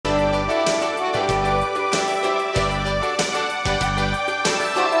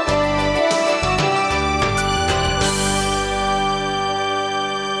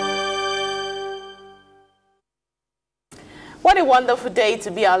a wonderful day to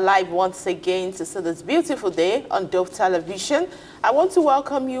be alive once again, to see this beautiful day on Dove Television. I want to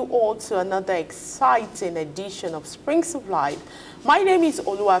welcome you all to another exciting edition of Springs of Life. My name is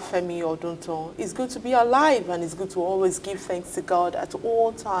FEMI ODUNTAN. It's good to be alive, and it's good to always give thanks to God at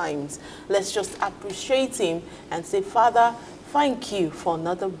all times. Let's just appreciate Him and say, Father, thank you for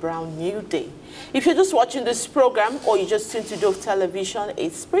another brand new day. If you're just watching this program or you just tuned to Dove Television,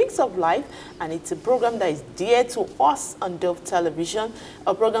 it's Springs of Life, and it's a program that is dear to us on Dove Television,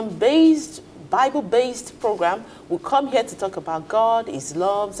 a program-based, Bible-based program. We come here to talk about God, His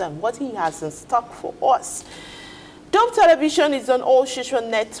loves, and what He has in stock for us. Dove Television is on all social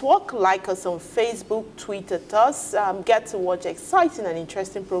networks. Like us on Facebook, Twitter us. Get to watch exciting and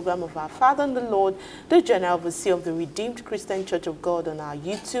interesting program of our Father in the Lord, the General Overseer of the Redeemed Christian Church of God, on our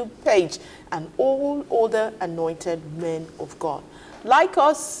YouTube page, and all other anointed men of God. Like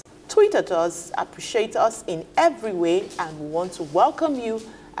us, tweet at us, appreciate us in every way, and we want to welcome you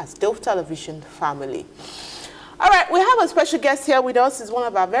as Dove Television family. All right, we have a special guest here with us. He's one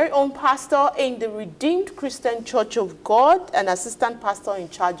of our very own pastor in the Redeemed Christian Church of God, an assistant pastor in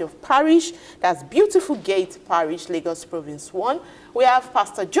charge of parish. That's Beautiful Gate Parish, Lagos Province 1. We have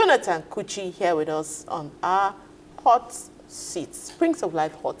Pastor Jonathan KURCHI here with us on our hot seat, Springs of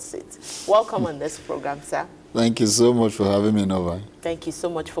Life hot seat. Welcome on this program, sir. Thank you so much for having me, Nova. Thank you so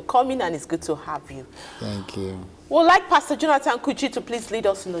much for coming, and it's good to have you. Thank you. We'd like Pastor Jonathan KURCHI to please lead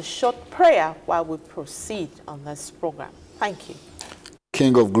us in a short prayer while we proceed on this program. Thank you.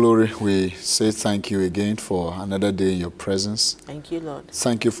 King of glory, we say thank you again for another day in your presence. Thank you, Lord.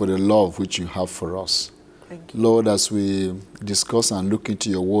 Thank you for the love which you have for us. Thank you. Lord, as we discuss and look into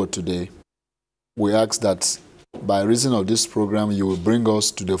your word today, we ask that by reason of this program, you will bring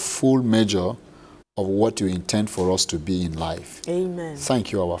us to the full measure of what you intend for us to be in life. Amen.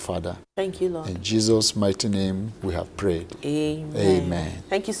 Thank you, our Father. Thank you, Lord. In Jesus' mighty name, we have prayed. Amen. Amen.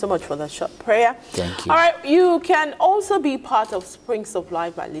 Thank you so much for that short prayer. Thank you. All right, you can also be part of Springs of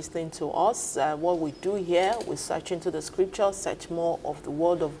Life by listening to us. What we do here, we search into the scriptures, search more of the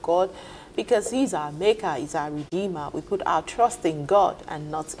Word of God, because He's our maker, He's our redeemer. We put our trust in God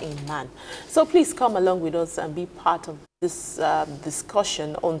and not in man. So please come along with us and be part of this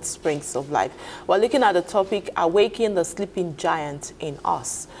discussion on Springs of Life. We're looking at the topic, Awakening the Sleeping Giant in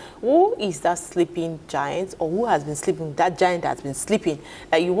Us. Who is that sleeping giant, or who has been sleeping, that giant that's been sleeping,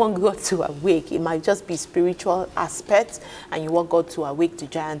 that you want God to awake? It might just be spiritual aspects, and you want God to awake the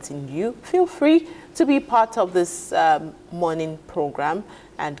giant in you. Feel free to be part of this morning program,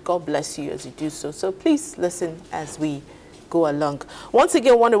 and God bless you as you do so. So please listen as we go along. Once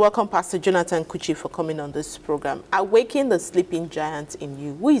again, I want to welcome Pastor Jonathan KURCHI for coming on this program. Awaken the sleeping giant in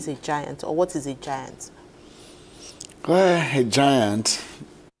you. Who is a giant, or what is a giant? Well, a giant,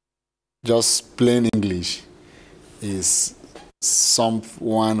 just plain English, is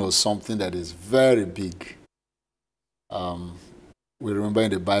someone or something that is very big. We remember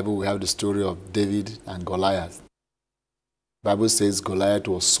in the Bible we have the story of David and Goliath. The Bible says Goliath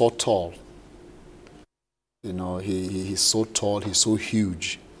was so tall. You know, he's so tall, he's so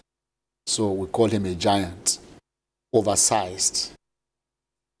huge. So we call him a giant, oversized,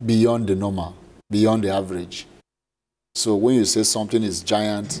 beyond the normal, beyond the average. So when you say something is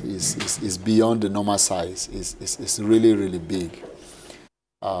giant, is beyond the normal size, it's really, really big.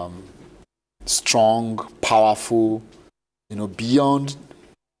 Strong, powerful, you know, beyond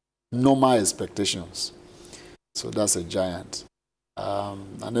normal expectations. So that's a giant.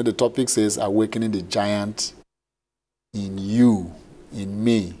 And then the topic says, awakening the giant in you, in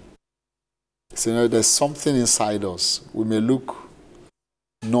me. So, you know, there's something inside us. We may look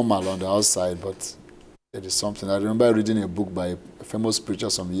normal on the outside, but there is something. I remember reading a book by a famous preacher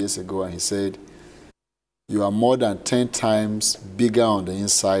some years ago, and he said, you are more than 10 times bigger on the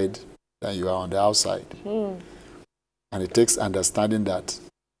inside than you are on the outside. And it takes understanding that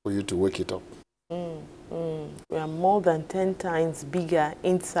for you to wake it up. We are more than 10 times bigger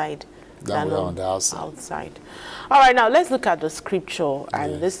inside than we are on the outside. All right, now let's look at the scripture,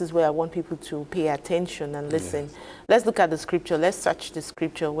 and this is where I want people to pay attention and listen. Yes. Let's look at the scripture. Let's search the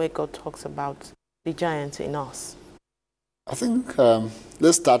scripture where God talks about the giant in us. I think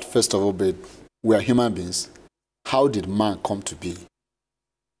let's start first of all, but we are human beings. How did man come to be?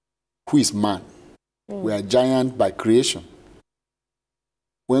 Who is man? We are giant by creation.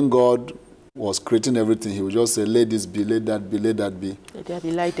 When God was creating everything, he would just say, let this be, let that be, let that be. Let there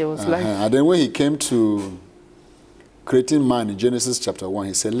be light, there was light. And then when he came to creating man in Genesis chapter 1,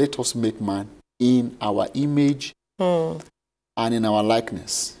 he said, let us make man in our image and in our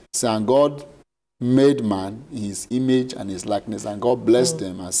likeness. So, and God made man in his image and his likeness, and God blessed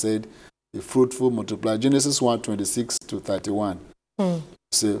them and said, Be fruitful, multiply. Genesis 1:26-31.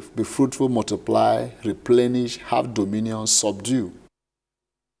 Say, be fruitful, multiply, replenish, have dominion, subdue.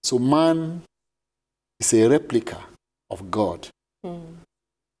 So man is a replica of God.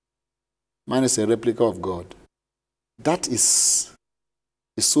 Man is a replica of God. That is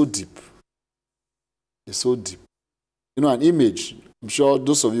so deep. It's so deep. You know, an image, I'm sure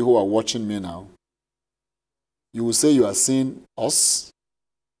those of you who are watching me now, you will say you are seeing us,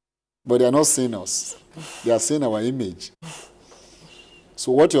 but they are not seeing us. They are seeing our image.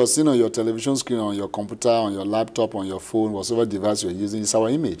 So what you are seeing on your television screen, on your computer, on your laptop, on your phone, whatever device you're using, is our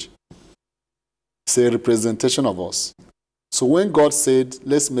image. It's a representation of us. So when God said,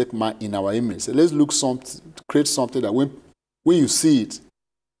 let's make man in our image, so let's create something that when you see it,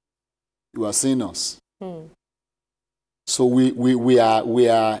 you are seeing us. So we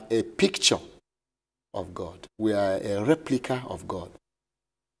are a picture of God. We are a replica of God.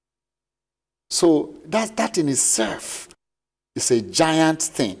 So that in itself is a giant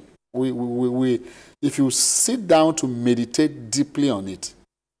thing. If you sit down to meditate deeply on it,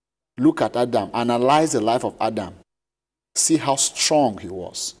 look at Adam, analyze the life of Adam, see how strong he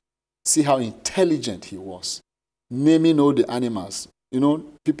was, see how intelligent he was, naming all the animals. You know,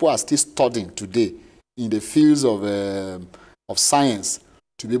 people are still studying today in the fields of science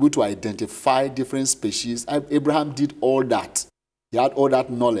to be able to identify different species. Abraham did all that. He had all that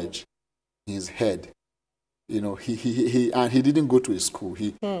knowledge in his head. You know, and he didn't go to a school.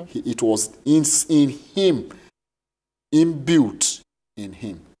 It was in him, inbuilt in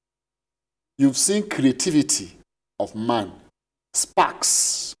him. You've seen creativity of man,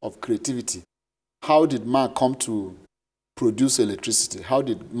 sparks of creativity. How did man come to produce electricity? How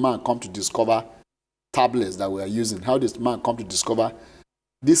did man come to discover tablets that we are using? How did man come to discover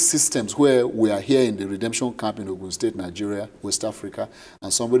these systems where we are here in the redemption camp in Ogun State, Nigeria, West Africa,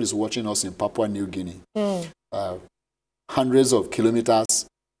 and somebody is watching us in Papua New Guinea, hundreds of kilometers,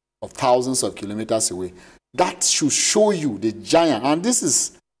 of thousands of kilometers away? That should show you the giant. And this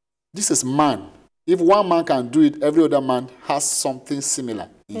is man. If one man can do it, every other man has something similar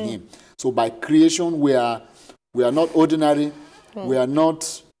in him. So by creation, we are not ordinary. We are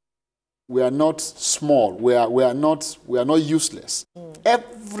not small. We are not useless.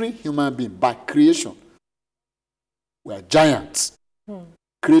 Every human being, by creation, we are giants,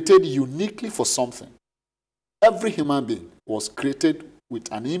 created uniquely for something. Every human being was created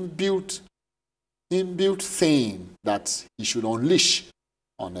with an inbuilt thing that he should unleash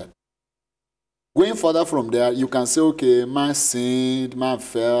on earth. Going further from there, you can say, okay, man sinned, man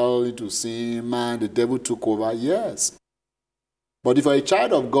fell into sin, man, the devil took over. Yes. But if you're a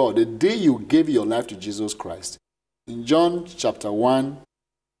child of God, the day you gave your life to Jesus Christ, in John chapter 1,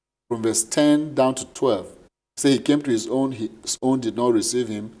 from verse 10 down to 12, say he came to his own did not receive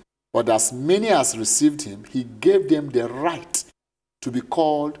him, but as many as received him, he gave them the right to be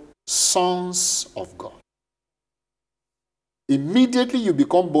called sons of God. Immediately you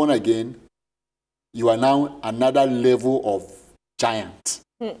become born again, you are now another level of giant.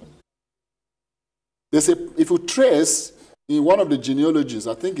 They say, if you trace in one of the genealogies,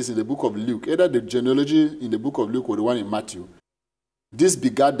 I think it's in the book of Luke, either the genealogy in the book of Luke or the one in Matthew, this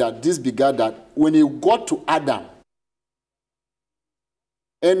begat that. When he got to Adam,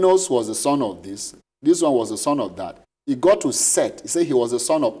 Enos was the son of this one was the son of that. He got to Seth, he said he was the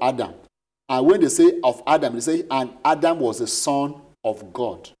son of Adam. And when they say of Adam, they say, and Adam was the son of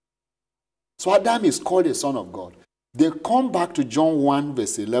God. So Adam is called a son of God. They come back to John 1,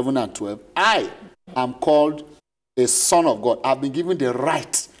 verse 11 and 12. I am called a son of God. I've been given the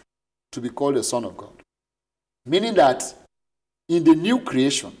right to be called a son of God. Meaning that in the new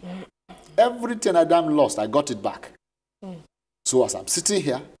creation, everything Adam lost, I got it back. So as I'm sitting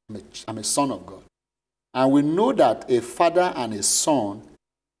here, I'm a son of God. And we know that a father and a son,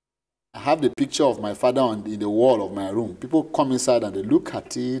 I have the picture of my father in the wall of my room. People come inside and they look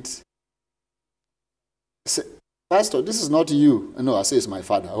at it. Say, Pastor, this is not you. No, I say it's my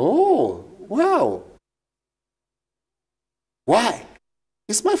father. Oh, wow. Why?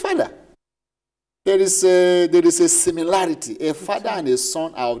 It's my father. There is a similarity. A father and a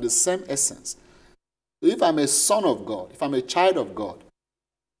son are of the same essence. If I'm a son of God, if I'm a child of God,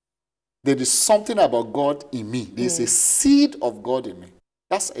 there is something about God in me. There is a seed of God in me.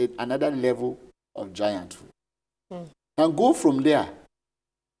 That's another level of gianthood. And go from there.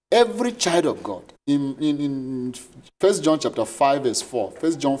 Every child of God, in 1 John chapter 5, verse 4,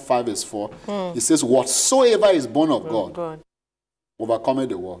 1 John 5, verse 4, it says, whatsoever is born of God overcometh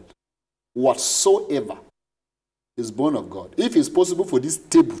the world. Whatsoever is born of God. If it's possible for this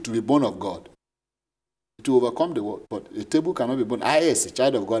table to be born of God, to overcome the world. But a table cannot be born. I, as a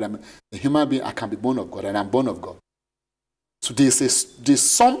child of God, I'm a human being, I can be born of God, and I'm born of God. So there's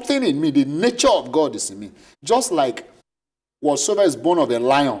something in me, the nature of God is in me. Just like whatsoever is born of a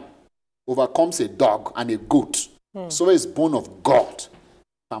lion overcomes a dog and a goat. So is born of God.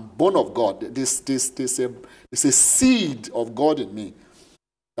 I'm born of God. There's a seed of God in me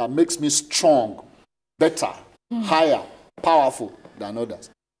that makes me strong, better, higher, powerful than others.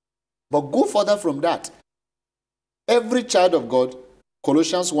 But go further from that. Every child of God,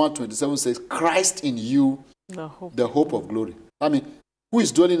 Colossians 1:27 says, Christ in you, the hope of glory. I mean, who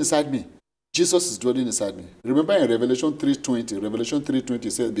is dwelling inside me? Jesus is dwelling inside me. Remember in Revelation 3:20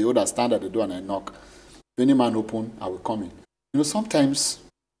 says, behold, I stand at the door and I knock. If any man open, I will come in. You know, sometimes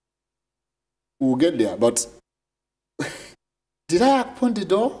we will get there, but did I open the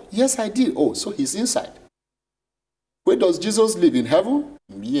door? Yes, I did. Oh, so he's inside. Where does Jesus live? In heaven?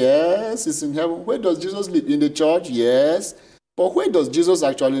 Yes, he's in heaven. Where does Jesus live? In the church? Yes. But where does Jesus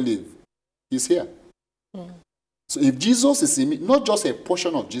actually live? He's here. So if Jesus is in me, not just a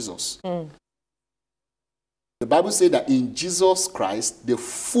portion of Jesus. The Bible says that in Jesus Christ, the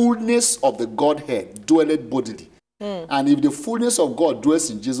fullness of the Godhead dwelleth bodily. And if the fullness of God dwells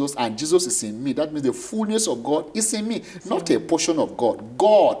in Jesus and Jesus is in me, that means the fullness of God is in me, not a portion of God.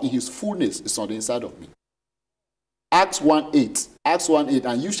 God in his fullness is on the inside of me. Acts 1:8,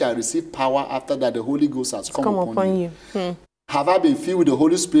 and you shall receive power after that the Holy Ghost has come upon you. Have I been filled with the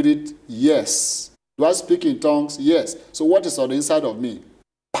Holy Spirit? Yes. Do I speak in tongues? Yes. So what is on the inside of me?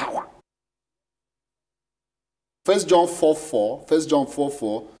 Power. 1 John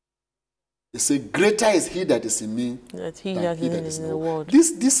 4:4, it says, greater is he that is in me than he that is in the world.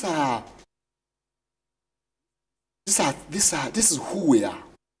 This is who we are.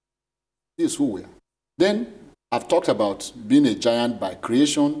 This is who we are. Then I've talked about being a giant by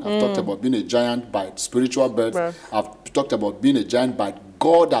creation. I've talked about being a giant by spiritual birth. I've talked about being a giant by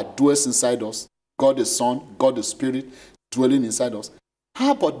God that dwells inside us. God the Son, God the Spirit dwelling inside us.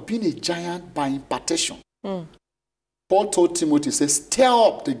 How about being a giant by impartation? Paul told Timothy, he says, stir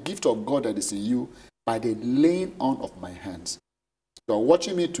up the gift of God that is in you by the laying on of my hands. You are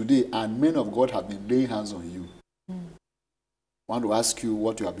watching me today, and men of God have been laying hands on you. I want to ask you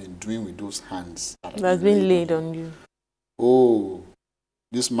what you have been doing with those hands that have been laid on you. Oh,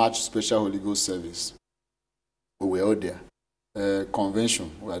 this March special Holy Ghost service. Oh, we are all there.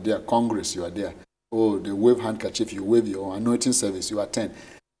 Convention, we are there. Congress, you are there. Oh, the wave handkerchief, you wave your anointing service, you attend.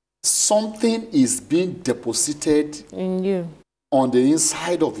 Something is being deposited in you, on the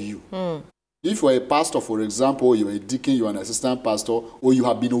inside of you. If you are a pastor, for example, you are a deacon, you are an assistant pastor, or you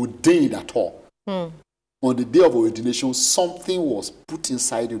have been ordained at all, on the day of ordination, something was put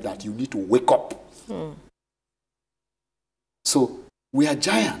inside you that you need to wake up. So we are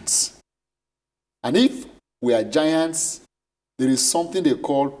giants. And if we are giants, there is something they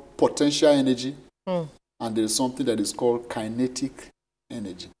call potential energy, and there is something that is called kinetic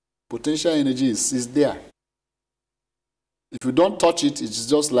energy. Potential energy is there. If you don't touch it, it's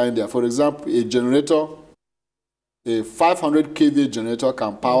just lying there. For example, a generator, a 500 kVA generator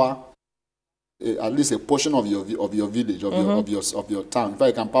can power at least a portion of your village, of your town. In fact,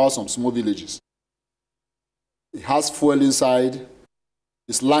 it can power some small villages. It has fuel inside.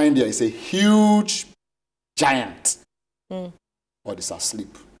 It's lying there. It's a huge giant. But it's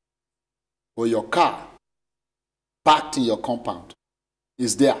asleep. Or your car, parked in your compound,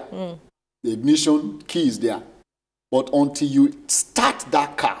 is there. The ignition key is there. But until you start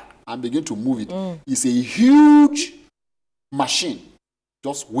that car and begin to move it, it's a huge machine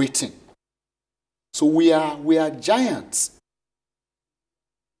just waiting. So we are giants.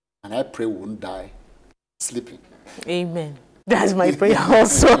 And I pray we won't die sleeping. Amen. That's my prayer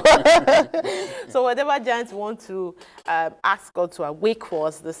also. So whatever giants want to ask God to awake for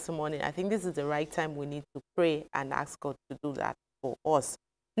us this morning, I think this is the right time we need to pray and ask God to do that for us.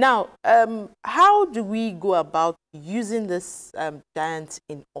 Now, how do we go about using this giant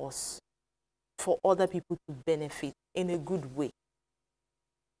in us for other people to benefit in a good way?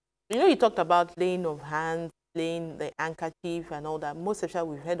 You know, you talked about laying of hands, laying the handkerchief and all that. Most especially,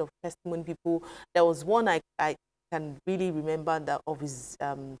 we've heard of testimony people. There was one I can really remember that of his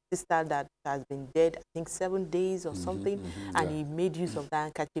sister that has been dead, I think 7 days or something, and he made use of that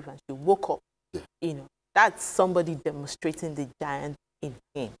handkerchief and she woke up. You know, that's somebody demonstrating the giant in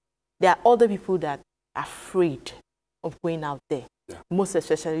him. There are other people that are afraid of going out there, most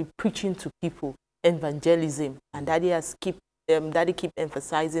especially preaching to people, evangelism, and Daddy keep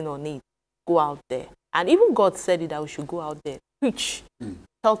emphasizing on it. Go out there. And even God said it that we should go out there, preach,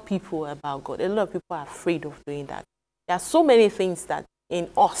 tell people about God. A lot of people are afraid of doing that. There are so many things that in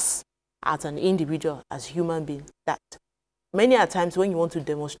us as an individual, as human being, that many a times when you want to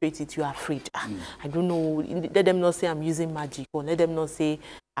demonstrate it, you are afraid. I don't know, let them not say I'm using magic, or let them not say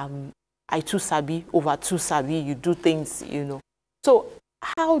I too sabi, over too sabi, you do things, you know. So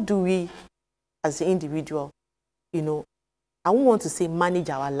how do we, as an individual, you know, I won't want to say manage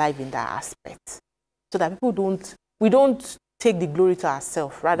our life in that aspect, so that we don't take the glory to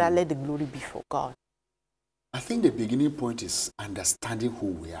ourselves, rather let the glory be for God. I think the beginning point is understanding who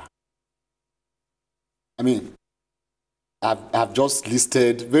we are. I mean, I've just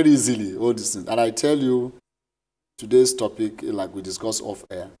listed very easily all these things. And I tell you, today's topic, like we discussed off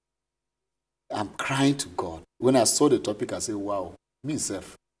air, I'm crying to God. When I saw the topic, I said, wow, me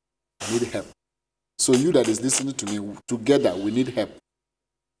self, I need help. So you that is listening to me, together we need help.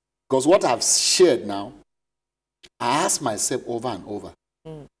 Because what I've shared now, I ask myself over and over,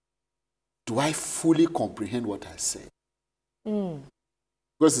 do I fully comprehend what I say?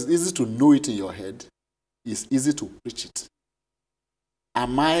 Because it's easy to know it in your head. It's easy to preach it.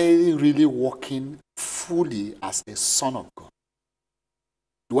 Am I really walking fully as a son of God?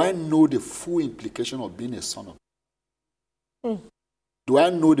 Do I know the full implication of being a son of God? Do I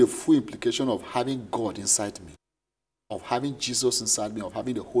know the full implication of having God inside me? Of having Jesus inside me? Of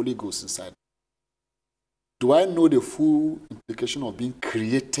having the Holy Ghost inside me? Do I know the full implication of being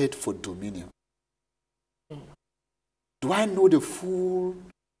created for dominion? Do I know the full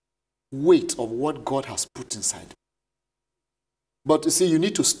weight of what God has put inside me? But you see, you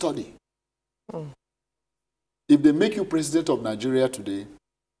need to study. If they make you president of Nigeria today,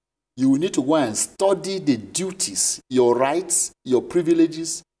 you will need to go and study the duties, your rights, your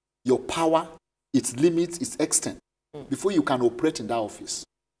privileges, your power, its limits, its extent, before you can operate in that office.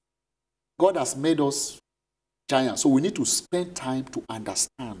 God has made us giants, so we need to spend time to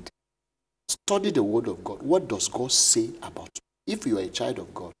understand. Study the word of God. What does God say about you? If you are a child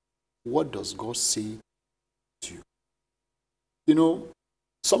of God, what does God say to you? You know,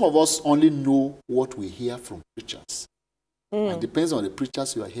 some of us only know what we hear from preachers. It depends on the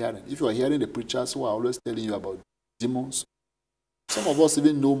preachers you are hearing. If you are hearing the preachers who are always telling you about demons, some of us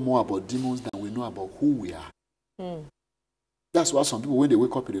even know more about demons than we know about who we are. That's why some people, when they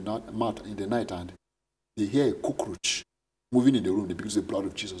wake up in the night and they hear a cockroach moving in the room, they begin to say, blood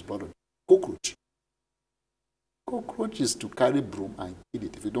of Jesus, blood of cockroach. Cockroach is to carry broom and kill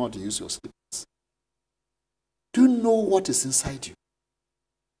it if you don't want to use your slippers. Do you know what is inside you?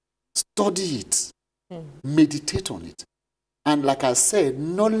 Study it. Meditate on it. And like I said,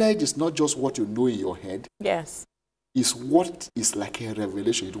 knowledge is not just what you know in your head. Yes. It's what is like a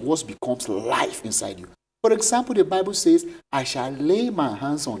revelation. It what becomes life inside you. For example, the Bible says, I shall lay my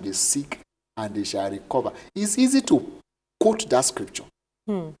hands on the sick and they shall recover. It's easy to quote that scripture.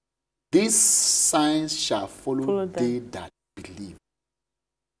 These signs shall follow they that believe.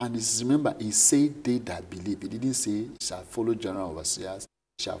 And remember, he said they that believe. He didn't say shall follow general overseers,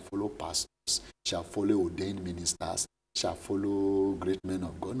 shall follow pastors, shall follow ordained ministers, shall follow great men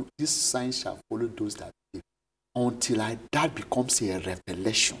of God. No, these signs shall follow those that believe. Until that becomes a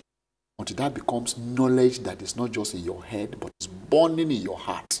revelation. Until that becomes knowledge that is not just in your head, but is burning in your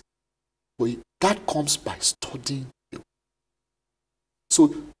heart. But that comes by studying.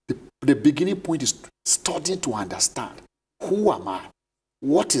 So the beginning point is studying to understand. Who am I?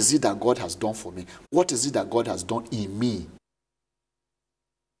 What is it that God has done for me? What is it that God has done in me?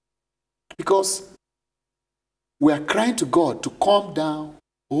 Because we are crying to God to come down,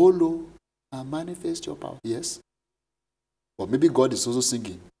 oh Lord, and manifest your power. Yes. But maybe God is also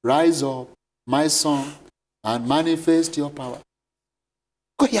singing, rise up, my son, and manifest your power.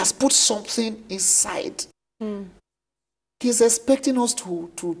 Because he has put something inside. He's expecting us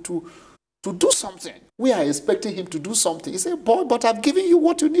to do something. We are expecting him to do something. He said, boy, but I've given you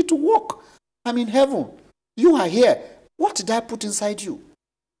what you need to walk. I'm in heaven. You are here. What did I put inside you?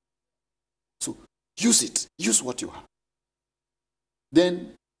 So use it. Use what you have.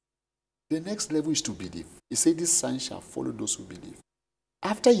 Then the next level is to believe. He said, this sign shall follow those who believe.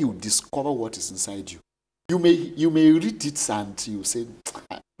 After you discover what is inside you, you may read it and you say,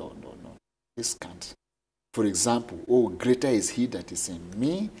 no, this can't. For example, oh, greater is he that is in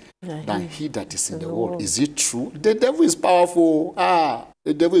me than he that is in the world. Is it true? The devil is powerful.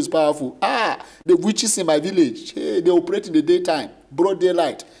 The devil is powerful. The witches in my village, hey, they operate in the daytime, broad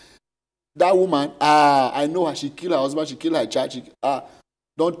daylight. That woman, I know her, she killed her husband, she killed her child.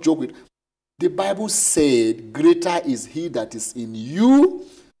 Don't joke with. The Bible said, greater is he that is in you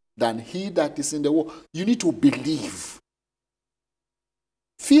than he that is in the world. You need to believe.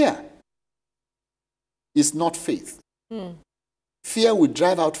 Fear is not faith. Fear will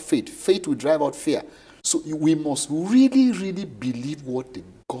drive out faith. Faith will drive out fear. So we must really, really believe what the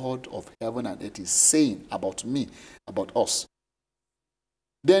God of heaven and earth is saying about me, about us.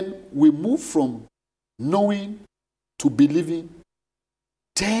 Then we move from knowing to believing.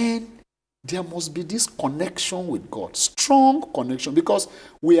 Then there must be this connection with God, strong connection, because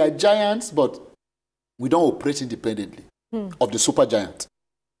we are giants, but we don't operate independently of the super giant.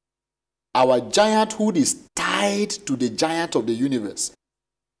 Our gianthood is tied to the giant of the universe.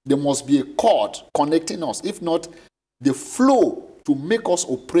 There must be a cord connecting us. If not, the flow to make us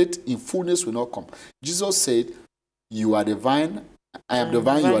operate in fullness will not come. Jesus said, you are the vine, I am the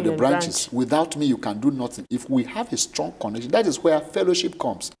vine, you are the branches. Without me, you can do nothing. If we have a strong connection, that is where fellowship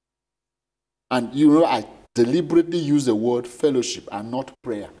comes. And you know, I deliberately use the word fellowship and not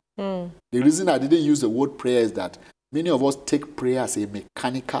prayer. The reason I didn't use the word prayer is that many of us take prayer as a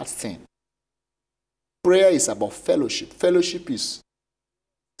mechanical thing. Prayer is about fellowship. Fellowship is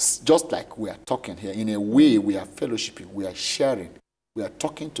just like we are talking here. In a way, we are fellowshipping, we are sharing, we are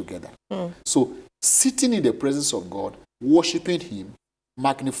talking together. So, sitting in the presence of God, worshiping Him,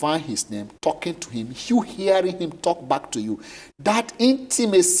 magnifying His name, talking to Him, you hearing Him talk back to you, that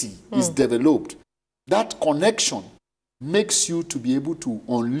intimacy is developed. That connection makes you to be able to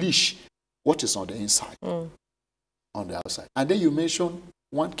unleash what is on the inside, on the outside. And then you mention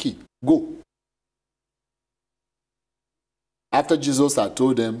one key, go. After Jesus had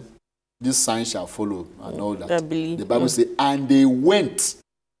told them, this sign shall follow and all that, the Bible says, and they went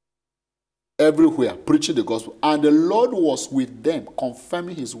everywhere preaching the gospel, and the Lord was with them,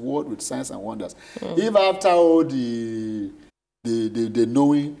 confirming His word with signs and wonders. If after all the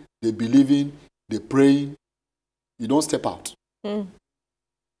knowing, the believing, the praying, you don't step out, the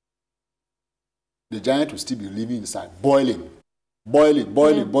giant will still be living inside, boiling, but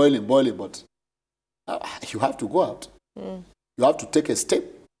you have to go out. You have to take a step.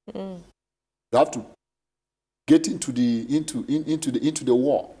 You have to get into the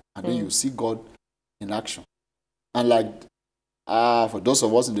war, and then you see God in action. And like for those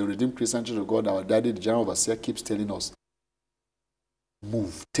of us in the Redeemed Christian Church of God, our daddy, the General Overseer, keeps telling us,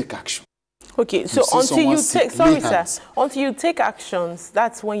 move, take action. Okay, so until you take actions,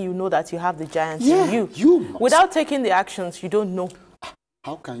 that's when you know that you have the giant in you. Without taking the actions, you don't know.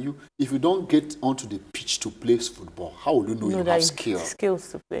 How can you, if you don't get onto the pitch to play football, how will you know you have skills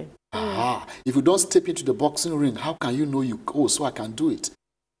to play? If you don't step into the boxing ring, how can you know so I can do it?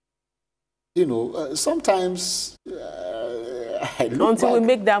 You know, sometimes until we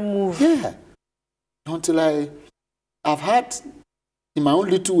make that move. Yeah. Until I've had, in my own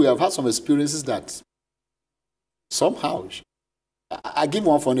little way, I've had some experiences that somehow, I give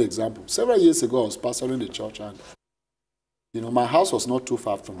one funny example. Several years ago, I was pastoring the church, and you know, my house was not too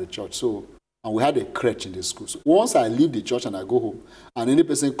far from the church, and we had a crèche in the school. So once I leave the church and I go home, and any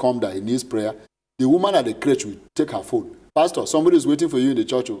person come that he needs prayer, the woman at the crèche will take her phone. Pastor, somebody is waiting for you in the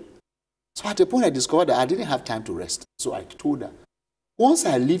church. So at the point I discovered that I didn't have time to rest. So I told her, once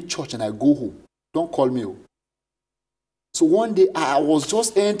I leave church and I go home, don't call me. So one day I was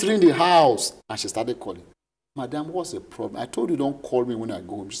just entering the house, and she started calling. Madam, what's the problem? I told you don't call me when I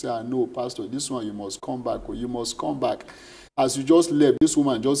go home. She said, I know, Pastor, this one you must come back, or you must come back. As you just left, this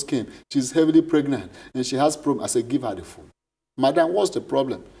woman just came. She's heavily pregnant, and she has problems. I said, give her the phone. Madam, what's the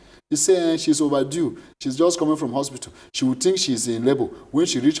problem? He said, she's overdue. She's just coming from hospital. She will think she's in labor. When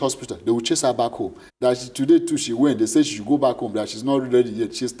she reach hospital, they will chase her back home. Today too, she went. They said she should go back home, that she's not ready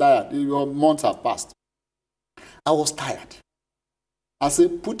yet. She's tired. Months have passed. I was tired. I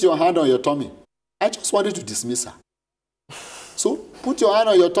said, put your hand on your tummy. I just wanted to dismiss her. So, put your hand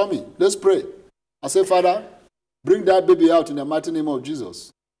on your tummy. Let's pray. I said, Father, bring that baby out in the mighty name of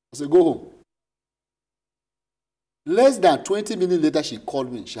Jesus. I said, go home. Less than 20 minutes later, she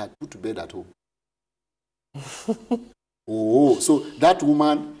called me. She had put to bed at home. So that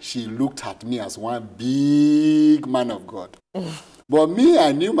woman, she looked at me as one big man of God. But me,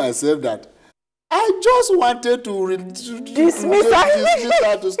 I knew myself that I just wanted to dismiss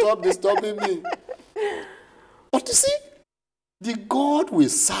her to stop disturbing me. But you see, the God we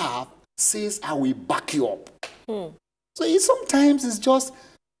serve says, I will back you up. So sometimes it's just,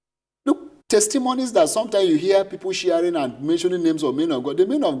 look, testimonies that sometimes you hear people sharing and mentioning names of men of God. The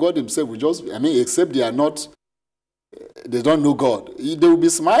men of God themselves will just, except they are not, they don't know God, they will be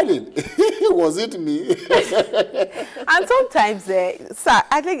smiling. Was it me? And sometimes, sir,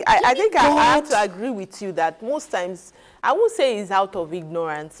 I think I have to agree with you that most times, I won't say it's out of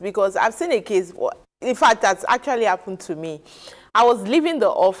ignorance, because I've seen a case, in fact, that's actually happened to me. I was leaving the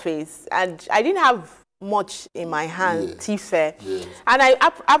office, and I didn't have much in my hand, Yes. Tife. Yes. And I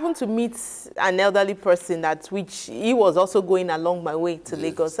happened to meet an elderly person which he was also going along my way to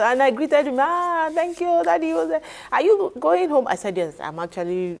Lagos. And I greeted him, thank you, Daddy. He was there. Are you going home? I said, yes, I'm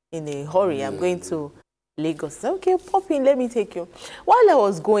actually in a hurry. I'm going to Lagos. Said, okay, pop in, let me take you. While I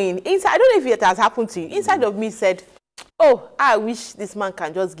was going, inside, I don't know if it has happened to you, inside of me said, oh, I wish this man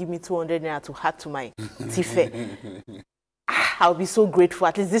can just give me 200 naira to add to my Tife. I'll be so grateful.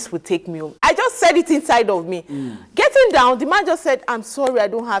 At least this will take me home. I just said it inside of me. Getting down, the man just said, I'm sorry, I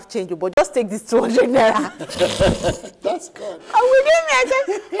don't have change, but just take this 200 naira. That's good. And within me, I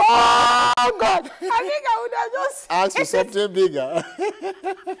said, oh, God. I think I would have just ask for something bigger.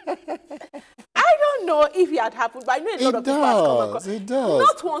 I don't know if it had happened, but I know a lot of people have come across. It does.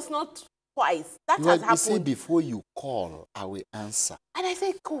 Not once, not twice. That has happened. You say, before you call, I will answer. And I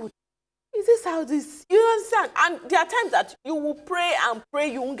said, God, is this how this? You understand? And there are times that you will pray and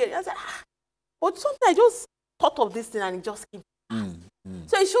pray, you won't get it. I said, but sometimes I just thought of this thing and it just came.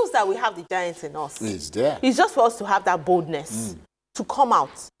 So it shows that we have the giants in us. It's there. It's just for us to have that boldness to come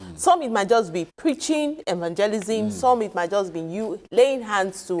out. Some it might just be preaching, evangelism. Some it might just be you laying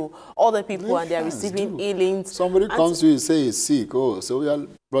hands to other people and they're receiving healings. Somebody comes to you and says he's sick. Oh, so we are,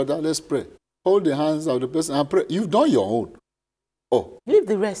 brother, let's pray. Hold the hands of the person and pray. You've done your own. Oh, leave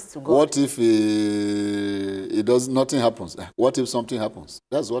the rest to God. What if nothing happens? What if something happens?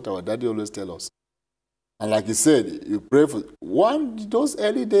 That's what our daddy always tell us. And like he said, you pray for those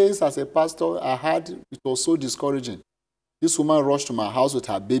early days as a pastor, I had, it was so discouraging. This woman rushed to my house with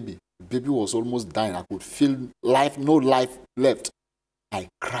her baby. The baby was almost dying. I could feel life, no life left. I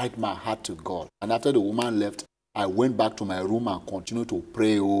cried my heart to God. And after the woman left, I went back to my room and continued to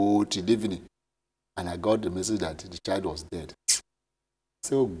pray till evening. And I got the message that the child was dead. I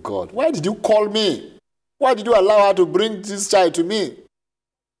said, oh God, why did you call me? Why did you allow her to bring this child to me?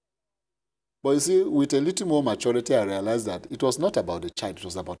 But you see, with a little more maturity, I realized that it was not about the child, it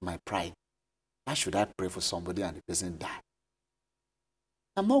was about my pride. Why should I pray for somebody and the person die?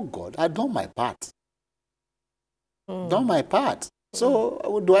 I'm not God. I've done my part. Done my part.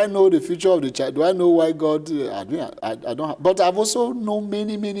 So do I know the future of the child? Do I know why God? I don't have, but I've also known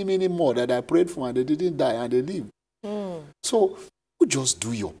many, many, many more that I prayed for and they didn't die and they lived. So you just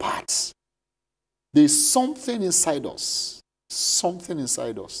do your part. There's something inside us. Something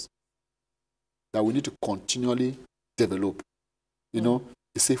inside us that we need to continually develop. You know,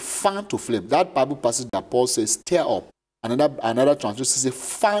 it's a fan to flame. That Bible passage that Paul says, stir up. Another translation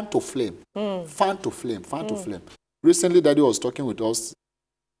says, fan to flame. Fan to flame. Fan to flame. Recently, Daddy was talking with us.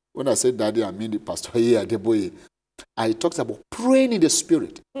 When I said Daddy, I mean the pastor here, Adeboye. I talked about praying in the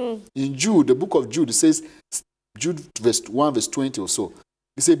Spirit. In Jude, the book of Jude, it says, Jude verse 1, verse 20 or so.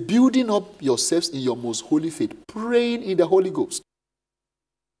 It says, building up yourselves in your most holy faith, praying in the Holy Ghost.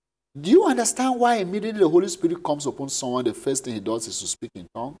 Do you understand why immediately the Holy Spirit comes upon someone, the first thing he does is to speak in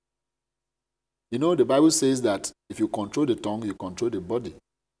tongue? You know, the Bible says that if you control the tongue, you control the body.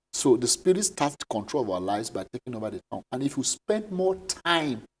 So the Spirit starts to control our lives by taking over the tongue. And if you spend more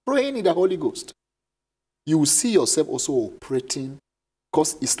time praying in the Holy Ghost, you will see yourself also operating,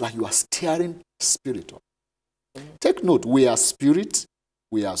 because it's like you are stirring the Spirit up. Take note, we are spirit,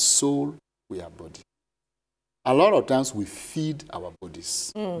 we are soul, we are body. A lot of times we feed our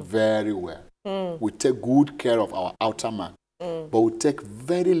bodies very well. We take good care of our outer man, but we take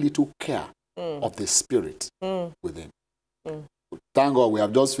very little care of the spirit within. Thank God we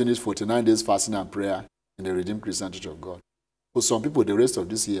have just finished 49 days fasting and prayer in the Redeemed Christian Church of God. For some people, the rest of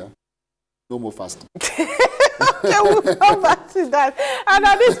this year, no more fasting. We'll come back to that. And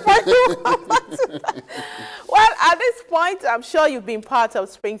at this point, we'll come back to that. Well, at this point, I'm sure you've been part of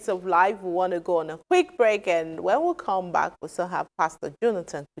Springs of Life. We want to go on a quick break, and when we come back, we'll still have Pastor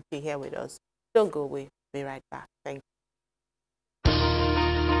Jonathan KURCHI here with us. Don't go away. We'll be right back. Thank you.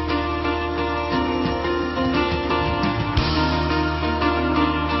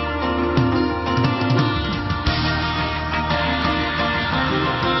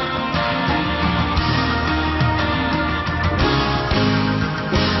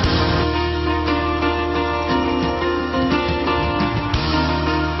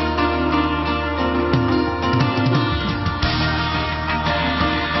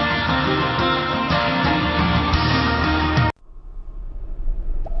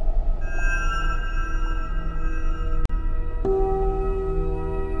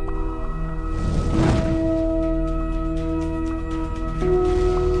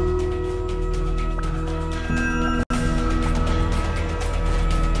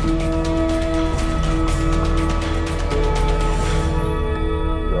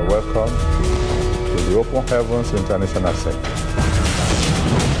 Welcome to the Open Heavens International Center.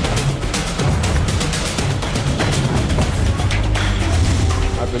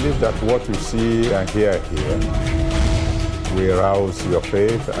 believe that what you see and hear here will arouse your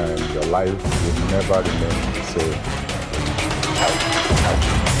faith and your life will never remain the same.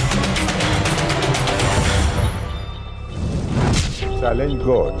 Challenge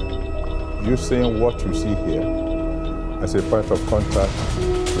God using what you see here as a point of contact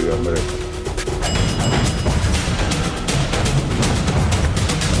to your miracle.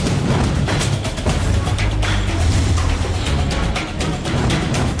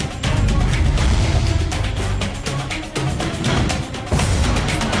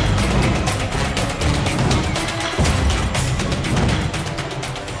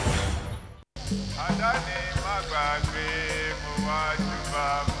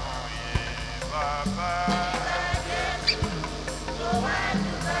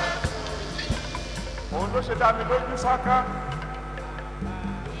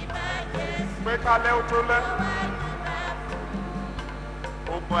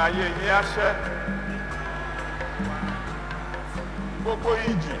 Gbogbo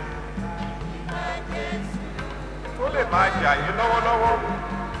ìjì tó lè máa jà yín lọ́wọ́lọ́wọ́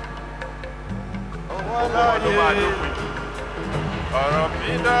owó láyé ọ̀rọ̀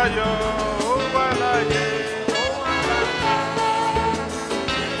mi dáyọ̀ ó wà láyé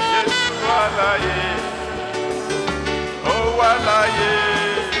Jésù wà láyé ó wà láyé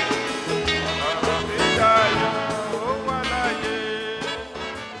ọ̀rọ̀ mi dáyọ̀ ó wà láyé.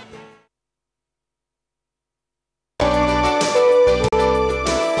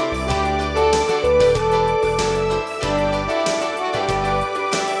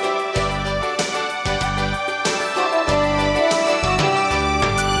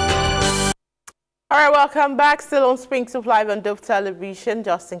 All right, welcome back. Still on Springs of Life on Dove Television.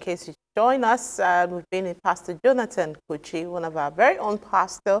 Just in case you join us, we've been with Pastor Jonathan KURCHI, one of our very own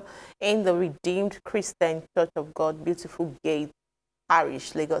pastor in the Redeemed Christian Church of God, Beautiful Gate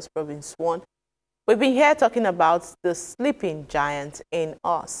Parish, Lagos Province 1. We've been here talking about the sleeping giant in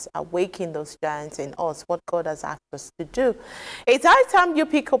us, awakening those giants in us, what God has asked us to do. It's high time you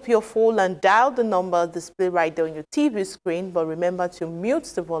pick up your phone and dial the number displayed right there on your TV screen, but remember to mute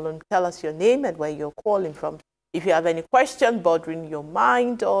the volume, tell us your name and where you're calling from. If you have any question bothering your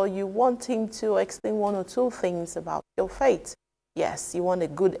mind or you want him to explain one or two things about your faith, yes, you want a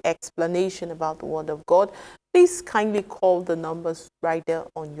good explanation about the Word of God, please kindly call the numbers right there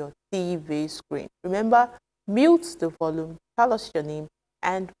on your TV screen. Remember, mute the volume, tell us your name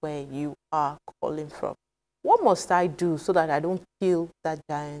and where you are calling from. What must I do so that I don't kill that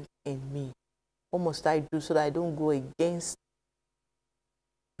giant in me? What must I do so that I don't go against?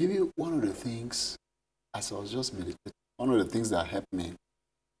 Maybe one of the things, as I was just meditating, one of the things that helped me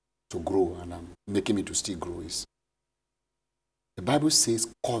to grow and making me to still grow is the Bible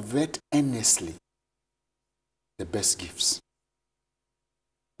says, covet earnestly the best gifts.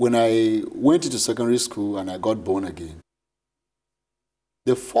 When I went into secondary school and I got born again,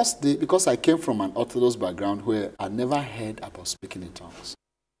 the first day, because I came from an Orthodox background where I never heard about speaking in tongues.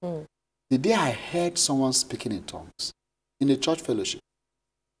 The day I heard someone speaking in tongues in a church fellowship,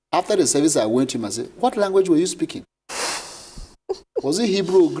 after the service I went to him and said, what language were you speaking? Was it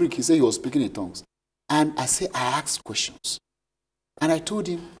Hebrew or Greek? He said he was speaking in tongues. And I asked questions. And I told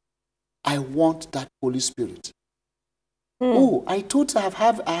him, I want that Holy Spirit. Oh, I thought I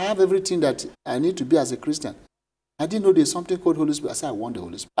have everything that I need to be as a Christian. I didn't know there's something called Holy Spirit. I said, I want the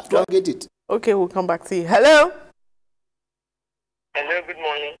Holy Spirit. Do I get it? Okay, we'll come back to you. Hello? Hello, good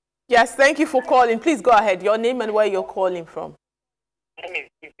morning. Yes, thank you for calling. Please go ahead. Your name and where you're calling from. My name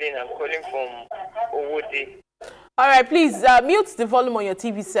is Evelyn. I'm calling from Owode. All right, please mute the volume on your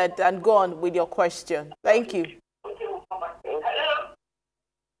TV set and go on with your question. Thank you.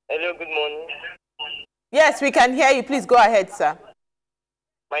 Hello, good morning. Yes, we can hear you. Please go ahead, sir.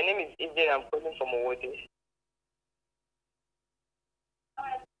 My name is Evelyn. I'm calling from Owode.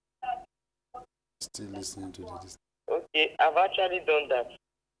 Still listening to this. Okay, I've actually done that.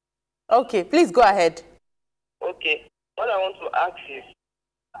 Okay, please go ahead. Okay, what I want to ask,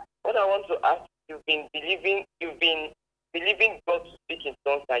 you've been believing God to speak in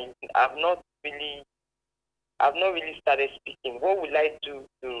tongues, and I've not really started speaking. What will I do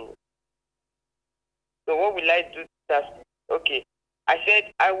okay, I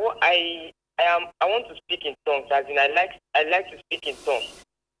said I want to speak in tongues, as in I like to speak in tongues,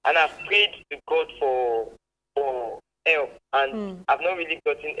 and I've prayed to God for help, and I've not really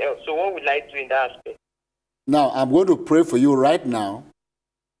gotten help. So what will I do in that aspect? Now, I'm going to pray for you right now,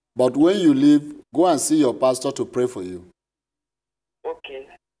 but when you leave, go and see your pastor to pray for you. Okay.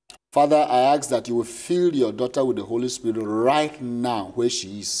 Father, I ask that you will fill your daughter with the Holy Spirit right now where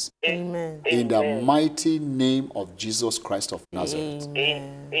she is. Amen. In the mighty name of Jesus Christ of Nazareth.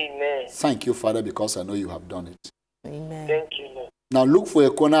 Amen. Thank you, Father, because I know you have done it. Amen. Thank you, Lord. Now look for a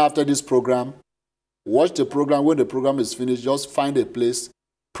corner after this program. Watch the program. When the program is finished, just find a place,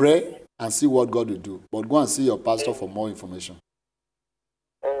 pray, and see what God will do. But go and see your pastor for more information.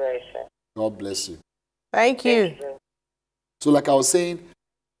 All right, sir. God bless you. Thank you. Thank you. So like I was saying,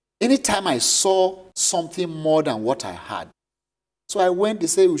 anytime I saw something more than what I had, so I went, they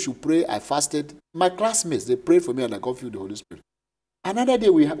said we should pray, I fasted. My classmates, they prayed for me and I got filled with the Holy Spirit. Another day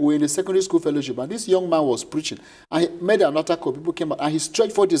we were in a secondary school fellowship and this young man was preaching and he made an altar call. People came out and he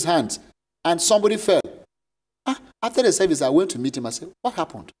stretched forth his hands and somebody fell. After the service, I went to meet him. I said, what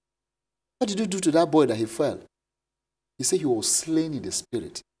happened? What did you do to that boy that he fell? He said he was slain in the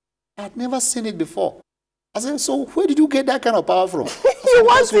spirit. I had never seen it before. I said, so where did you get that kind of power from? You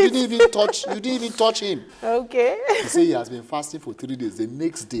didn't even touch him. Okay. He said he has been fasting for 3 days. The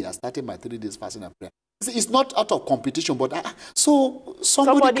next day, I started my 3 days fasting and prayer. He said, it's not out of competition, but so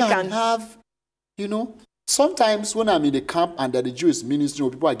somebody can have, sometimes when I'm in the camp and at the Jewish ministry,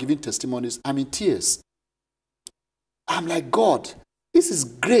 when people are giving testimonies, I'm in tears. I'm like, God, this is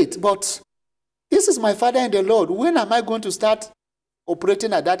great, but this is my Father in the Lord. When am I going to start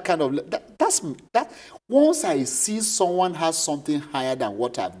operating at that kind of that? Once I see someone has something higher than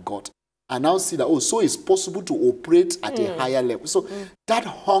what I've got, I now see that, so it's possible to operate at a higher level. So that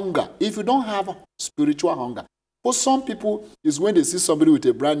hunger, if you don't have spiritual hunger, for some people, is when they see somebody with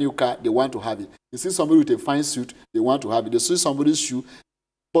a brand new car, they want to have it. They see somebody with a fine suit, they want to have it. They see somebody's shoe.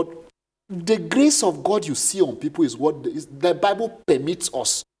 But the grace of God you see on people is what the Bible permits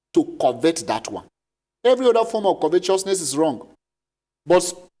us to covet that one. Every other form of covetousness is wrong.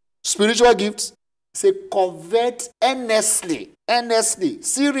 But spiritual gifts, say covet earnestly,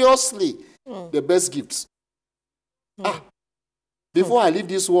 seriously, the best gifts. Before I leave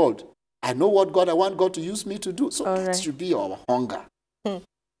this world, I know what I want God to use me to do. So that should be our hunger.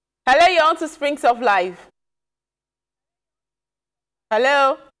 Hello, you're on to Springs of Life.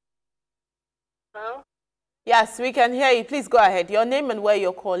 Hello? Hello? Yes, we can hear you. Please go ahead. Your name and where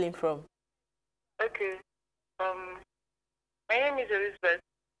you're calling from. Okay. My name is Elizabeth.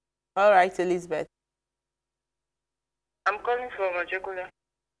 All right, Elizabeth. I'm calling from Ajegunle.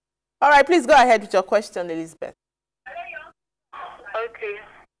 All right, please go ahead with your question, Elizabeth. Okay.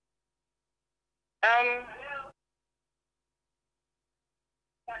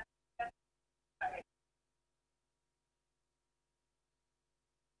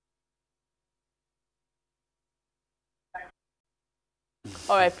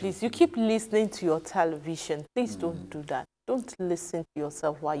 All right, please. You keep listening to your television. Please don't do that. Don't listen to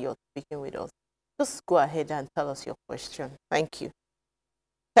yourself while you're speaking with us. Just go ahead and tell us your question. Thank you.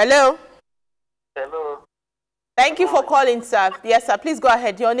 Hello? Hello. Thank you for calling, sir. Yes, sir. Please go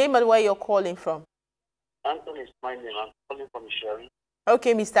ahead. Your name and where you're calling from. Anthony is my name. I'm calling from Sherry.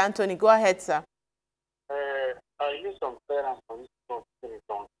 Okay, Mr. Anthony. Go ahead, sir. I use some parents for this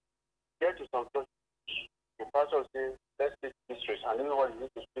talk. Get to some church. The pastor says, let's speak mysteries, and everyone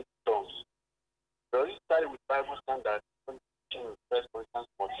needs to speak tongues. So you started with Bible standard, 1 Corinthians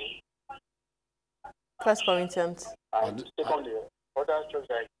 14. 1 Corinthians. And secondly, other churches,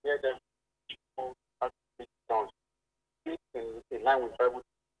 I hear them have to speak tongues. In line with Bible,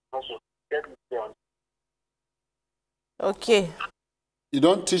 also get me on. Okay. You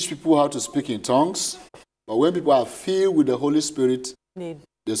don't teach people how to speak in tongues, but when people are filled with the Holy Spirit,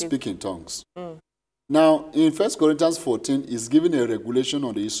 they speak in tongues. Now, in 1 Corinthians 14, is given a regulation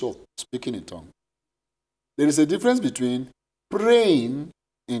on the issue of speaking in tongues. There is a difference between praying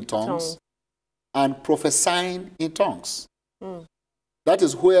in tongues and prophesying in tongues. That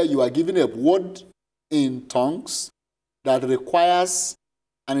is where you are given a word in tongues that requires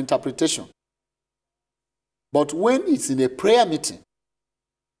an interpretation. But when it's in a prayer meeting,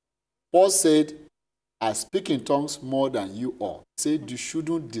 Paul said, I speak in tongues more than you all. He said you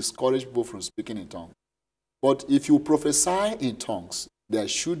shouldn't discourage people from speaking in tongues. But if you prophesy in tongues, there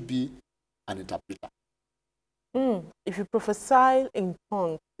should be an interpreter. If you prophesy in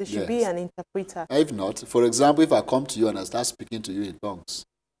tongues, there should be an interpreter. If not, for example, if I come to you and I start speaking to you in tongues,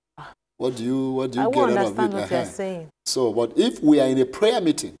 what do you get out of it? I won't understand what you're saying. So, but if we are in a prayer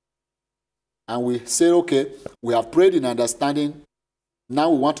meeting and we say, okay, we have prayed in understanding, now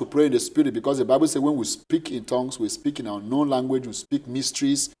we want to pray in the Spirit, because the Bible says when we speak in tongues, we speak in our known language, we speak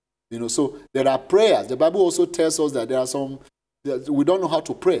mysteries. So there are prayers. The Bible also tells us that there are some, we don't know how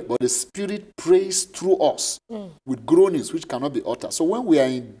to pray, but the Spirit prays through us with groanings which cannot be uttered. So when we are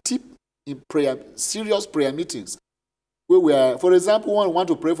in prayer, serious prayer meetings, where we are, for example, when we want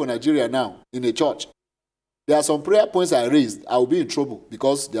to pray for Nigeria now in a church, there are some prayer points I raised. I will be in trouble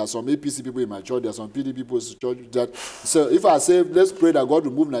because there are some APC people in my church, there are some PD people in church. That, so if I say, let's pray that God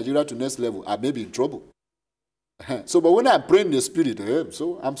will move Nigeria to next level, I may be in trouble. So, but when I pray in the Spirit,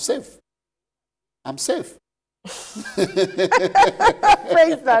 so I'm safe. I'm safe. Praise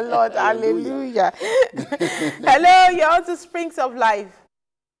the Lord. Hallelujah. Hello, you're on to Springs of Life.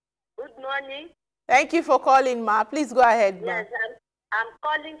 Good morning. Thank you for calling, Ma. Please go ahead, Ma. Yes, I'm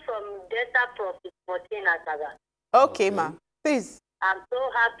calling from Delta Prophet 14 Asaba. Okay, Ma. Please. I'm so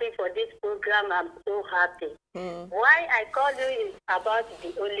happy for this program. I'm so happy. Why I call you is about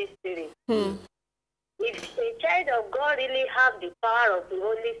the Holy Spirit. If a child of God really have the power of the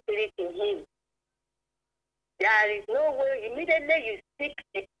Holy Spirit in him, there is no way immediately you speak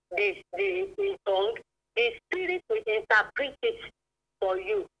the tongue, the Spirit will interpret it for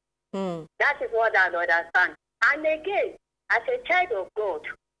you. That is what I understand. And again, as a child of God,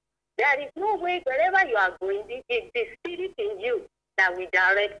 there is no way wherever you are going, it's the Spirit in you that will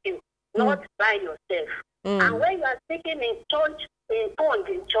direct you, not by yourself. And when you are speaking in church, in tongues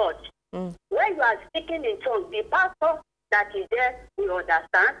in church, when you are speaking in tongues, the pastor that is there will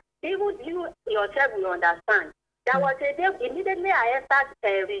understand. Even you yourself will understand. There was a day, immediately I entered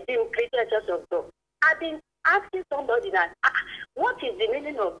Redeemed Christian Church of God. I've been asking somebody that, what is the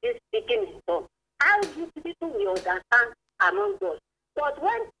meaning of this speaking in tongues? How do people will understand among us? But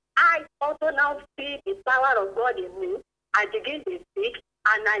when I also now see the power of God in me, I begin to speak,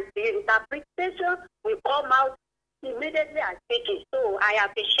 and the interpretation will come out immediately I speak it. So I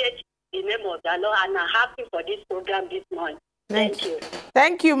appreciate the name of the Lord, and I'm happy for this program this morning. Thank you.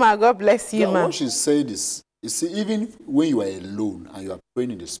 Thank you, Ma. God bless you, Ma. What she said is, you see, even when you are alone and you are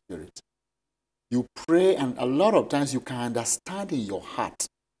praying in the Spirit, you pray, and a lot of times you can understand in your heart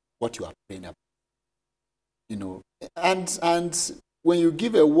what you are praying about. You know, and when you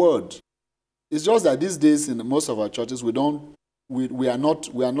give a word, it's just that these days in most of our churches, we are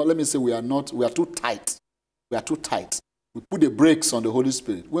too tight. We are too tight. We put the brakes on the Holy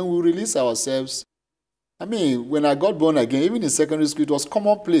Spirit. When we release ourselves, I mean, when I got born again, even in secondary school, it was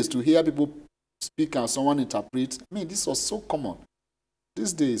commonplace to hear people speak and someone interpret. I mean, this was so common.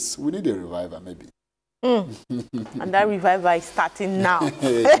 These days, we need a revival, maybe. And that revival is starting now.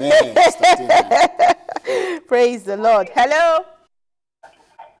 Amen. Starting now. Praise the Lord. Hello?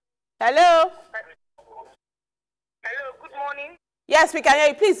 Hello? Hello, good morning. Yes, we can hear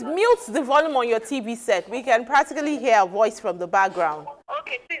you. Please mute the volume on your TV set. We can practically hear a voice from the background.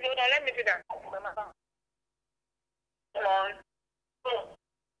 Okay, please hold on. Let me do that. Come on.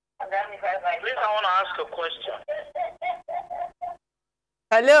 Please, I want to ask a question.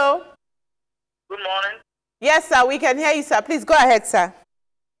 Hello? Good morning. Yes, sir. We can hear you, sir. Please go ahead, sir.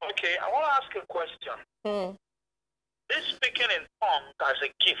 Okay, I want to ask a question. This speaking in tongues as a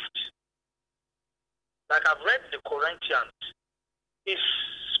gift, like I've read the Corinthians, is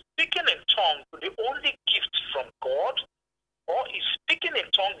speaking in tongues the only gift from God, or is speaking in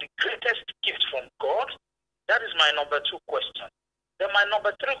tongues the greatest gift from God? That is my number 2 question. Then my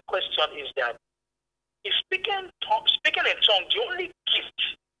number 3 question is that, is speaking in tongues the only gift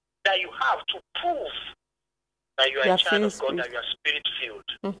that you have to prove that you are a child of God, that you are spirit-filled?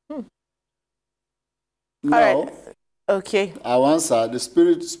 No. All right. Okay. I'll answer. The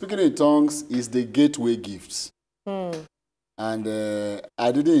Spirit, speaking in tongues, is the gateway gift. And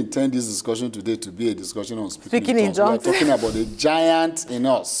I didn't intend this discussion today to be a discussion on speaking in tongues. We are talking about the giant in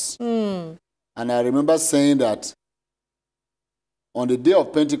us. And I remember saying that on the day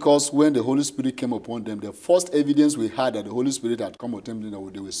of Pentecost, when the Holy Spirit came upon them, the first evidence we had that the Holy Spirit had come upon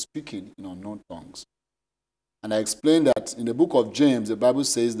them, they were speaking in unknown tongues. And I explained that in the book of James, the Bible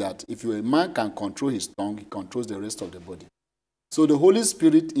says that if a man can control his tongue, he controls the rest of the body. So the Holy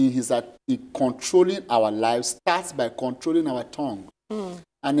Spirit, in controlling our lives, starts by controlling our tongue.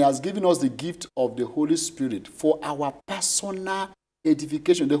 And he has given us the gift of the Holy Spirit for our personal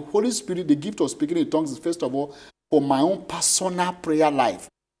edification. The Holy Spirit, the gift of speaking in tongues is, first of all, for my own personal prayer life.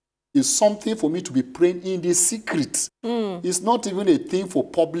 It's something for me to be praying in the secret. It's not even a thing for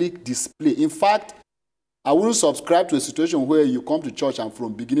public display. In fact, I wouldn't subscribe to a situation where you come to church and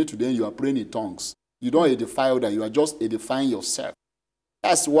from beginning to end you are praying in tongues. You don't edify others, you are just edifying yourself.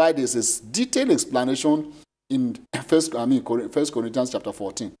 That's why there's this detailed explanation in 1 Corinthians chapter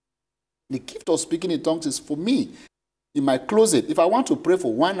 14. The gift of speaking in tongues is for me, in my closet. If I want to pray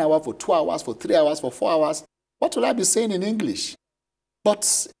for 1 hour, for 2 hours, for 3 hours, for 4 hours, what will I be saying in English?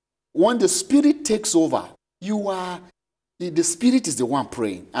 But when the Spirit takes over, the Spirit is the one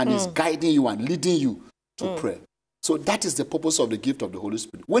praying and is guiding you and leading you to pray. So that is the purpose of the gift of the Holy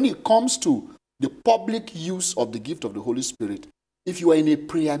Spirit. When it comes to the public use of the gift of the Holy Spirit, if you are in a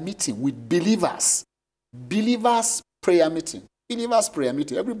prayer meeting with believers prayer meeting,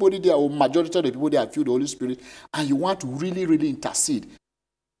 everybody there, or majority of the people there are filled with the Holy Spirit, and you want to really, really intercede,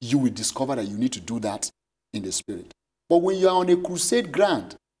 you will discover that you need to do that in the Spirit. But when you are on a crusade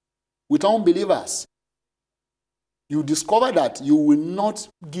ground with unbelievers, you discover that you will not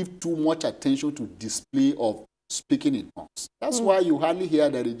give too much attention to display of speaking in tongues. That's why you hardly hear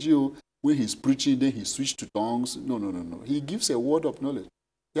that a Jew, when he's preaching, then he switches to tongues. No. He gives a word of knowledge.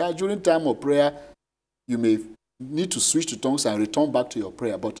 Yeah, during time of prayer, you may need to switch to tongues and return back to your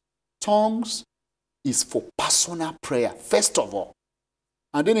prayer. But tongues is for personal prayer, first of all.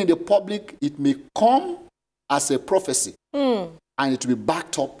 And then in the public, it may come as a prophecy. And it will be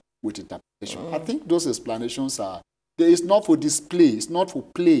backed up with interpretation. I think those explanations are, it's not for display, it's not for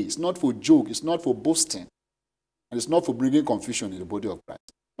play, it's not for joke, it's not for boasting. And it's not for bringing confusion in the body of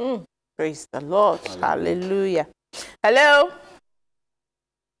Christ. Praise the Lord. Hallelujah. Hello?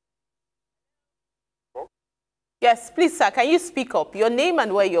 Yes, please, sir, can you speak up? Your name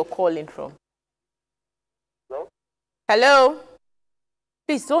and where you're calling from. Hello? Hello?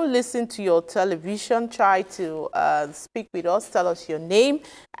 Please don't listen to your television. Try to speak with us. Tell us your name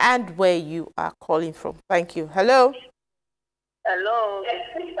and where you are calling from. Thank you. Hello? Hello. Yes,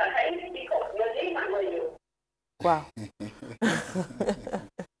 please, can you speak up? Your name and where you Wow.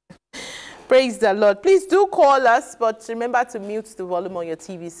 Praise the Lord. Please do call us, but remember to mute the volume on your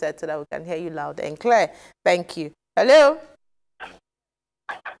TV set so that we can hear you loud and clear. Thank you. Hello?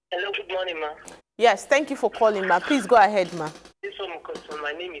 Hello, good morning, ma. Yes, thank you for calling, ma. Please go ahead, ma. This one,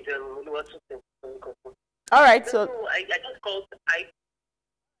 my name is All right, so I just called.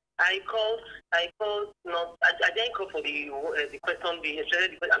 I called. Not. I didn't call for the question.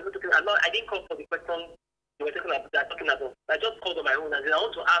 I didn't call for the question you were talking about. I just called on my own, and then I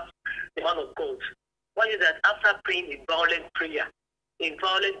want to ask the man of God. Why is that after praying a violent prayer, you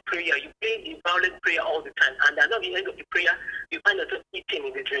pray a violent prayer all the time, and at the end of the prayer, you find yourself eating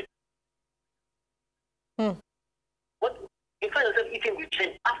in the dream? What? You find yourself eating with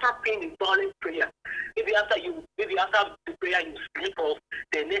dream after praying a violent prayer. Maybe after the prayer you sleep off,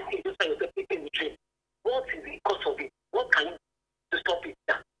 the next thing you find yourself eating with dream. What is the cause of it? What can you do to stop it?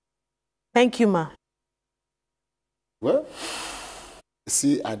 thank you, ma. Well,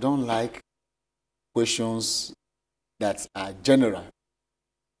 see, I don't like questions that are general.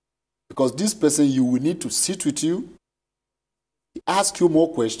 Because this person, you will need to sit with you, ask you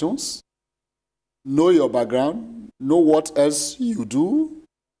more questions, know your background, know what else you do,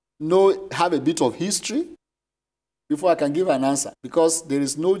 have a bit of history before I can give an answer. Because there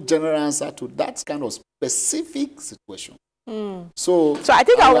is no general answer to that kind of specific situation. So I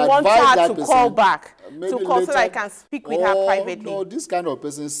think I want her to person, call back, maybe so later, that I can speak with her privately. No, this kind of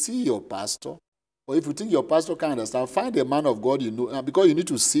person, see your pastor. Or if you think your pastor can't understand, find a man of God you know, because you need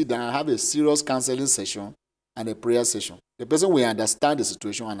to sit down and have a serious counseling session and a prayer session. The person will understand the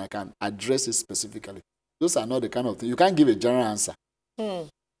situation and I can address it specifically. Those are not the kind of things. You can't give a general answer.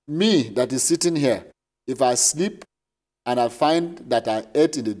 Me that is sitting here, if I sleep and I find that I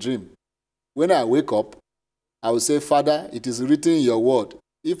ate in the dream, when I wake up, I will say, Father, it is written in your word,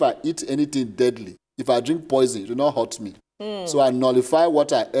 if I eat anything deadly, if I drink poison, it will not hurt me. So I nullify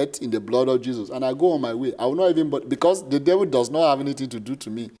what I ate in the blood of Jesus, and I go on my way. I will not even, because the devil does not have anything to do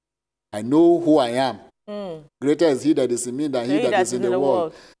to me. I know who I am. Greater is he that is in me than he that is in the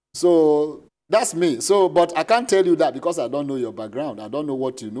world. So that's me. So, but I can't tell you that because I don't know your background. I don't know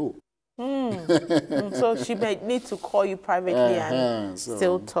what you know. So she may need to call you privately and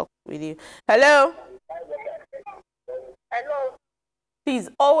still talk with you. Hello? Hello. Please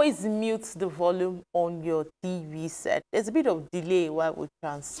always mute the volume on your TV set. There's a bit of delay while we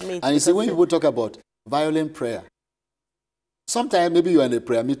transmit. And you see, when people talk about violent prayer, sometimes maybe you're in a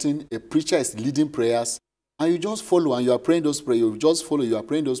prayer meeting, a preacher is leading prayers, and you just follow and you are praying those prayers. You just follow, you are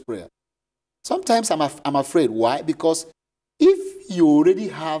praying those prayers. Sometimes I'm afraid. Why? Because if you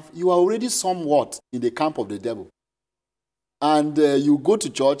are already somewhat in the camp of the devil, and you go to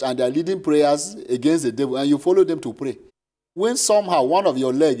church and they are leading prayers against the devil, and you follow them to pray. When somehow one of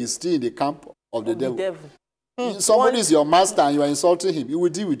your legs is still in the camp of the devil. Somebody is your master and you are insulting him, he will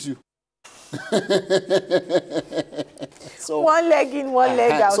deal with you. So, one leg in, one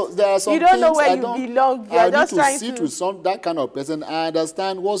leg out. So there are some you don't know where you belong. You are just trying to sit with that kind of person. I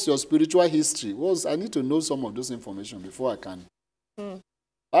understand what's your spiritual history. I need to know some of those information before I can.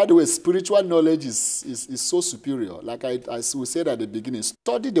 By the way, spiritual knowledge is so superior. Like I will say at the beginning,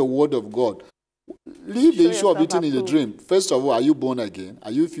 study the word of God. Leave the issue of eating in the dream. First of all, are you born again?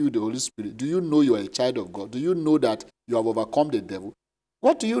 Are you filled with the Holy Spirit? Do you know you are a child of God? Do you know that you have overcome the devil?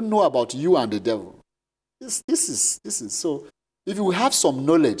 What do you know about you and the devil? This is so. If you have some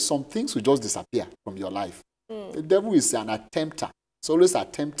knowledge, some things will just disappear from your life. The devil is an attempter. It's always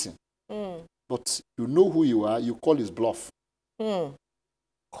attempting. But you know who you are, you call his bluff.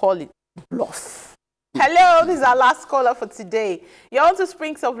 Call it bluff. Hello, this is our last caller for today. You're on to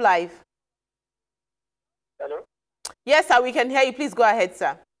Springs of Life. Hello? Yes, sir, we can hear you. Please go ahead,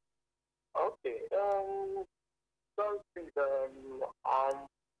 sir. Okay. Something,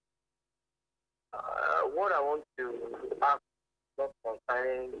 what I want to ask, not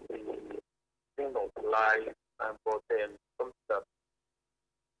concerning the thing of life, but something that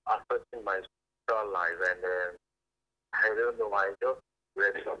affecting my spiritual life, and I don't know, I just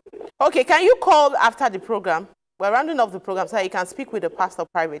read something. Okay, can you call after the program? We're rounding off the program so you can speak with the pastor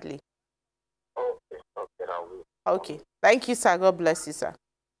privately. Okay, I will. Okay, thank you, sir. God bless you, sir.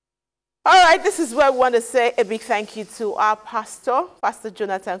 All right, this is where we want to say a big thank you to our pastor, Pastor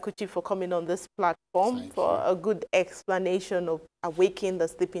Jonathan KURCHI, for coming on this platform for a good explanation of awakening the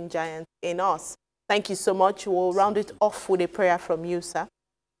sleeping giant in us. Thank you so much. We'll round it off with a prayer from you, sir.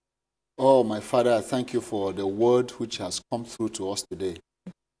 Oh, my Father, I thank you for the word which has come through to us today.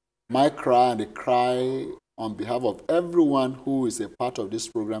 My cry and the cry on behalf of everyone who is a part of this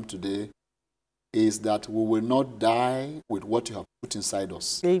program today is that we will not die with what you have put inside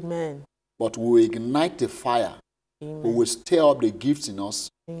us. Amen. But we will ignite the fire. Amen. We will stir up the gifts in us.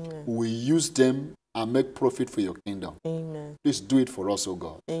 Amen. We will use them and make profit for your kingdom. Amen. Please do it for us, O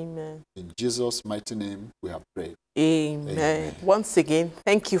God. Amen. In Jesus' mighty name, we have prayed. Amen. Amen. Once again,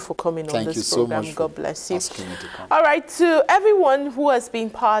 thank you for coming on this program. So much. God bless you. Asking me to come. All right, to everyone who has been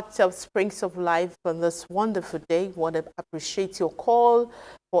part of Springs of Life on this wonderful day, want to appreciate your call.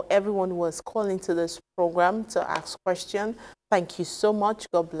 For everyone who has called into this program to ask questions, thank you so much.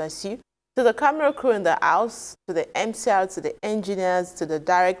 God bless you. To the camera crew in the house, to the MCR, to the engineers, to the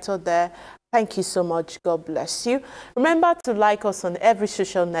director there, thank you so much. God bless you. Remember to like us on every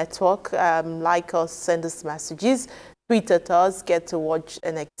social network. Like us, send us messages, tweet at us, get to watch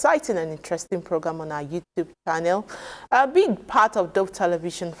an exciting and interesting program on our YouTube channel. Be part of Dove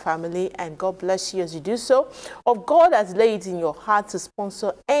Television family, and God bless you as you do so. If God has laid in your heart to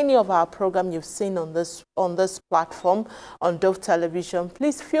sponsor any of our program you've seen on this platform on Dove Television,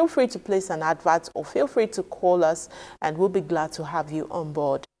 please feel free to place an advert or feel free to call us, and we'll be glad to have you on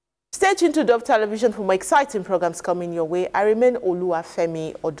board. Stay tuned to Dove Television for more exciting programs coming your way. I remain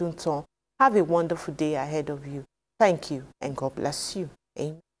FEMI ODUNTAN. Have a wonderful day ahead of you. Thank you, and God bless you.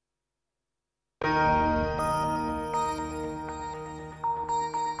 Amen.